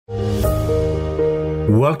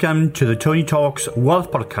Welcome to the Tony Talks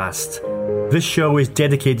Wealth Podcast. This show is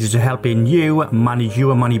dedicated to helping you manage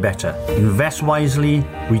your money better, invest wisely,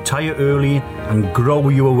 retire early, and grow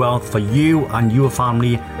your wealth for you and your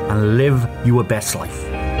family and live your best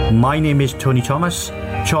life. My name is Tony Thomas,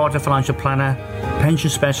 Chartered Financial Planner, Pension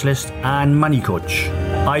Specialist, and Money Coach.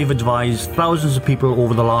 I've advised thousands of people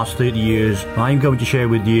over the last 30 years. I'm going to share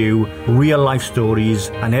with you real life stories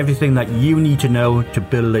and everything that you need to know to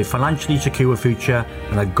build a financially secure future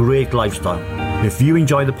and a great lifestyle. If you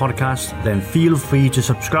enjoy the podcast, then feel free to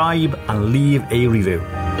subscribe and leave a review.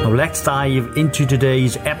 Now let's dive into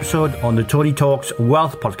today's episode on the Tony Talks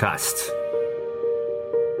Wealth Podcast.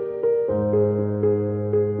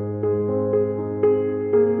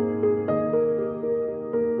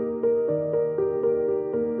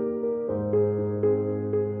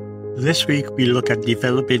 This week, we look at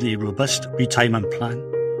developing a robust retirement plan.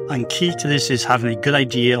 And key to this is having a good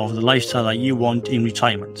idea of the lifestyle that you want in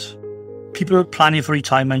retirement. People planning for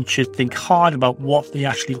retirement should think hard about what they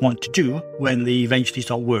actually want to do when they eventually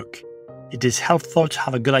start work. It is helpful to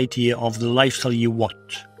have a good idea of the lifestyle you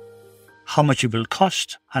want, how much it will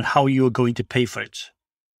cost, and how you are going to pay for it.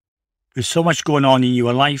 There's so much going on in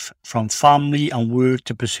your life, from family and work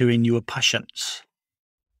to pursuing your passions.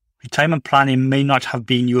 Retirement planning may not have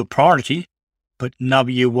been your priority, but now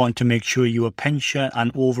you want to make sure your pension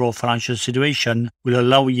and overall financial situation will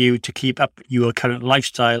allow you to keep up your current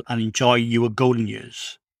lifestyle and enjoy your golden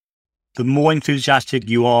years. The more enthusiastic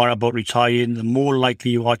you are about retiring, the more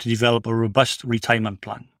likely you are to develop a robust retirement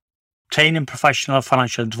plan. Obtaining professional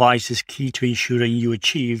financial advice is key to ensuring you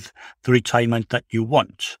achieve the retirement that you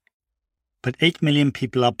want. But 8 million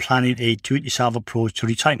people are planning a do-it-yourself approach to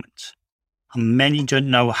retirement. And many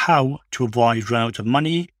don't know how to avoid running out of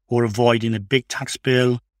money or avoiding a big tax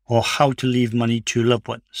bill or how to leave money to loved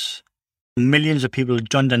ones. Millions of people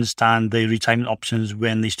don't understand their retirement options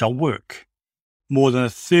when they start work. More than a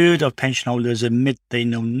third of pension holders admit they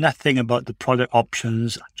know nothing about the product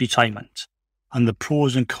options at retirement and the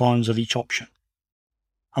pros and cons of each option.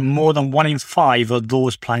 And more than 1 in 5 of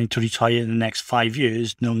those planning to retire in the next 5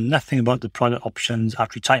 years know nothing about the product options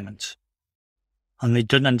at retirement. And they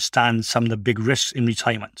don't understand some of the big risks in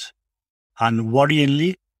retirement. And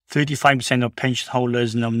worryingly, 35% of pension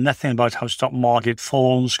holders know nothing about how stock market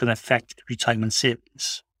falls can affect retirement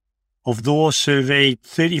savings. Of those surveyed,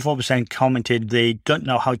 34% commented they don't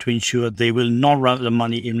know how to ensure they will not run out of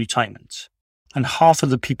money in retirement. And half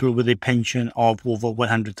of the people with a pension of over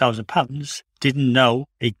 £100,000 didn't know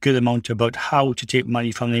a good amount about how to take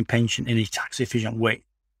money from their pension in a tax-efficient way.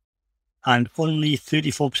 And only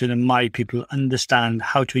 34% of married people understand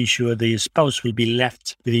how to ensure their spouse will be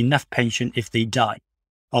left with enough pension if they die.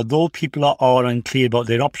 Although people are unclear about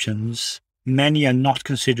their options, many are not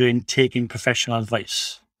considering taking professional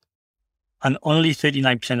advice. And only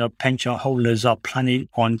 39% of pension holders are planning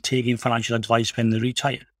on taking financial advice when they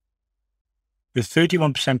retire. With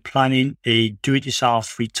 31% planning a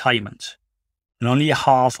do-it-yourself retirement, and only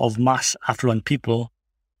half of mass affluent people,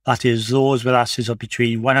 that is, those with assets of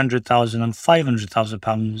between £100,000 and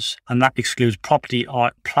 £500,000, and that excludes property,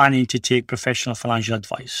 are planning to take professional financial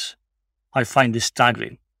advice. I find this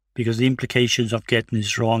staggering because the implications of getting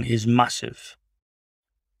this wrong is massive.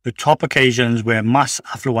 The top occasions where mass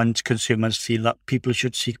affluent consumers feel that people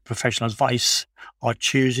should seek professional advice are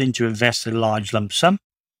choosing to invest a large lump sum,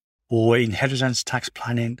 or inheritance tax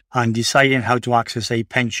planning, and deciding how to access a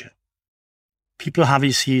pension. People have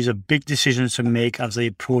a series of big decisions to make as they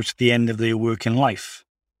approach the end of their working life,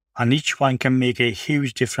 and each one can make a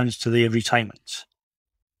huge difference to their retirement.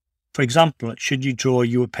 For example, should you draw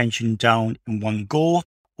your pension down in one go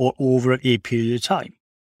or over a period of time?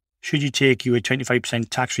 Should you take your 25%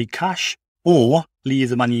 tax-free cash or leave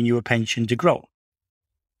the money in your pension to grow?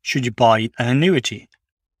 Should you buy an annuity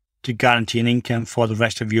to guarantee an income for the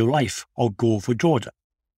rest of your life or go for drawdown?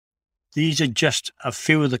 These are just a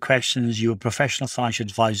few of the questions your professional financial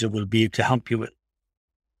advisor will be able to help you with.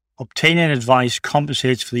 Obtaining advice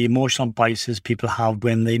compensates for the emotional biases people have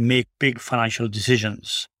when they make big financial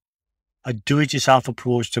decisions. A do-it-yourself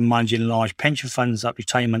approach to managing large pension funds at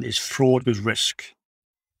retirement is fraught with risk.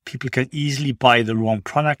 People can easily buy the wrong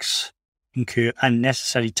products, incur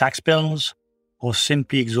unnecessary tax bills, or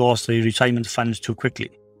simply exhaust their retirement funds too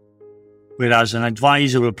quickly. Whereas an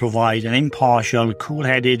advisor will provide an impartial,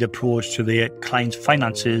 cool-headed approach to their client's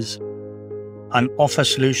finances and offer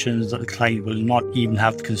solutions that the client will not even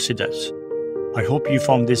have considered. I hope you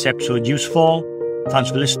found this episode useful. Thanks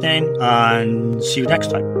for listening and see you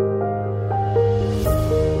next time.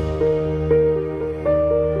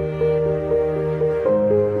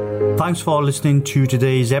 Thanks for listening to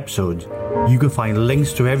today's episode. You can find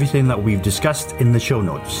links to everything that we've discussed in the show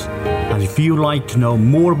notes. And if you'd like to know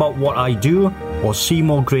more about what I do or see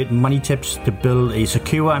more great money tips to build a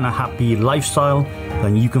secure and a happy lifestyle,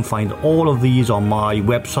 then you can find all of these on my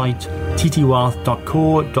website,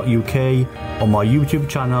 ttwealth.co.uk, or my YouTube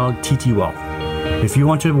channel, TT Wealth. If you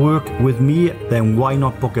want to work with me, then why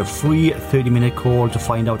not book a free 30-minute call to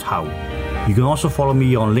find out how. You can also follow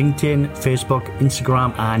me on LinkedIn, Facebook,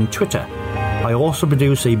 Instagram, and Twitter. I also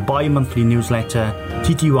produce a bi-monthly newsletter,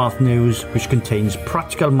 TT Wealth News, which contains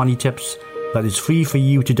practical money tips that is free for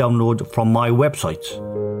you to download from my website.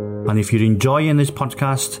 And if you're enjoying this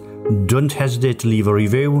podcast, don't hesitate to leave a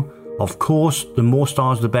review. Of course, the more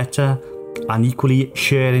stars the better, and equally,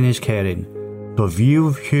 sharing is caring. So if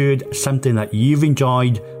you've heard something that you've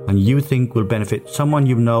enjoyed and you think will benefit someone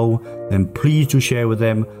you know, then please do share with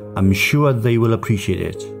them. I'm sure they will appreciate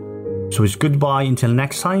it. So it's goodbye until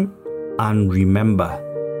next time, and remember,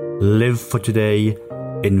 live for today,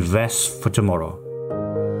 invest for tomorrow.